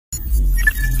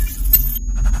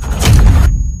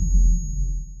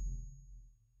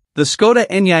The Skoda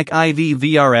Enyaq IV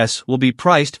vRS will be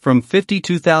priced from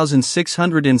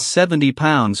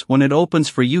 £52,670 when it opens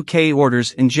for UK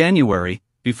orders in January,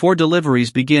 before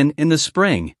deliveries begin in the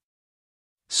spring.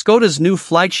 Skoda's new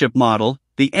flagship model,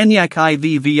 the Enyaq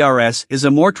IV vRS, is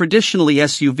a more traditionally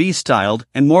SUV-styled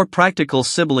and more practical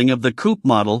sibling of the coupe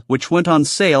model which went on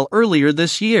sale earlier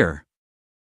this year.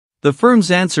 The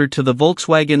firm's answer to the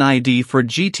Volkswagen ID for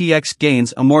GTX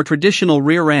gains a more traditional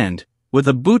rear end, with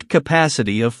a boot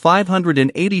capacity of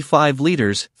 585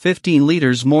 litres, 15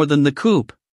 litres more than the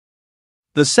coupe.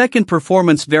 The second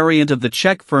performance variant of the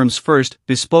Czech firm's first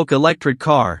bespoke electric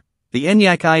car, the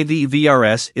Enyaq IV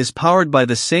vRS, is powered by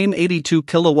the same 82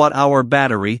 kWh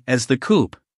battery as the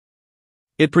coupe.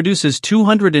 It produces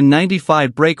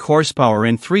 295 brake horsepower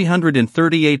and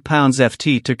 338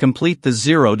 pounds-ft to complete the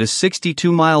 0 to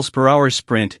 62 mph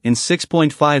sprint in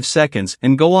 6.5 seconds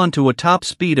and go on to a top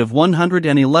speed of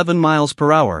 111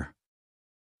 mph.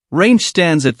 Range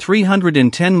stands at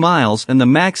 310 miles and the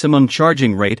maximum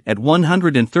charging rate at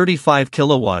 135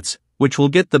 kilowatts, which will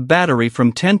get the battery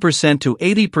from 10% to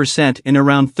 80% in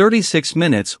around 36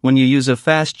 minutes when you use a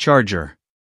fast charger.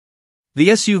 The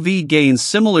SUV gains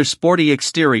similar sporty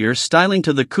exterior styling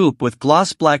to the coupe with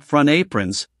gloss black front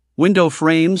aprons, window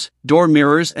frames, door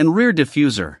mirrors and rear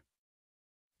diffuser.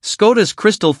 Skoda's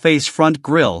crystal face front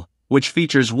grille, which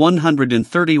features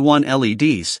 131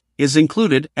 LEDs, is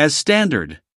included as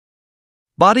standard.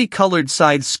 Body-colored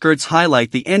side skirts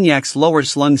highlight the Enyaq's lower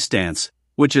slung stance,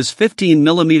 which is 15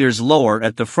 mm lower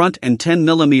at the front and 10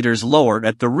 mm lower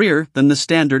at the rear than the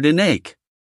standard Enyaq.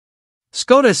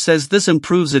 Skoda says this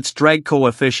improves its drag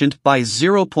coefficient by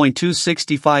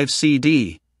 0.265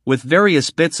 cd, with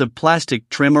various bits of plastic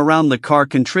trim around the car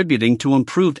contributing to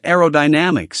improved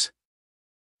aerodynamics.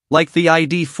 Like the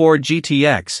ID4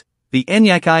 GTX, the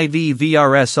Enyaq IV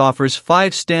vRS offers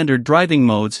 5 standard driving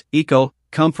modes: Eco,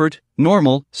 Comfort,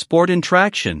 Normal, Sport and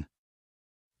Traction.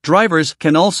 Drivers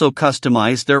can also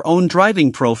customize their own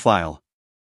driving profile.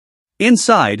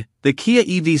 Inside, the Kia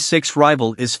EV6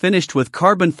 rival is finished with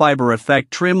carbon fiber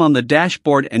effect trim on the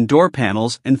dashboard and door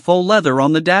panels and faux leather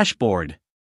on the dashboard.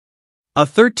 A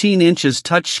 13 inches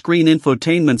touchscreen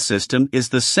infotainment system is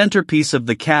the centerpiece of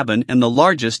the cabin and the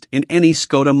largest in any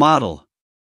Skoda model.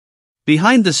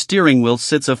 Behind the steering wheel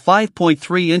sits a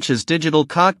 5.3 inches digital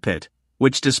cockpit,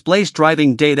 which displays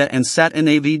driving data and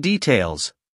sat-nav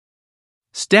details.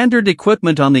 Standard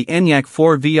equipment on the Enyaq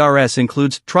 4 vRS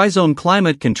includes tri-zone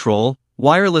climate control,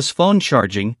 wireless phone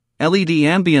charging, LED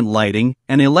ambient lighting,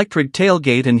 an electric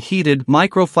tailgate and heated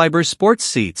microfiber sports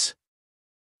seats.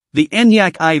 The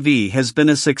Enyaq IV has been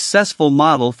a successful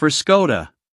model for Skoda.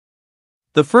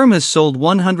 The firm has sold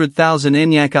 100,000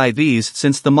 Enyaq IVs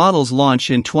since the model's launch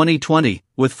in 2020,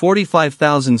 with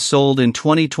 45,000 sold in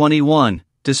 2021.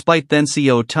 Despite then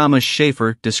CEO Thomas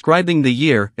Schaefer describing the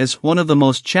year as one of the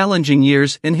most challenging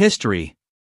years in history.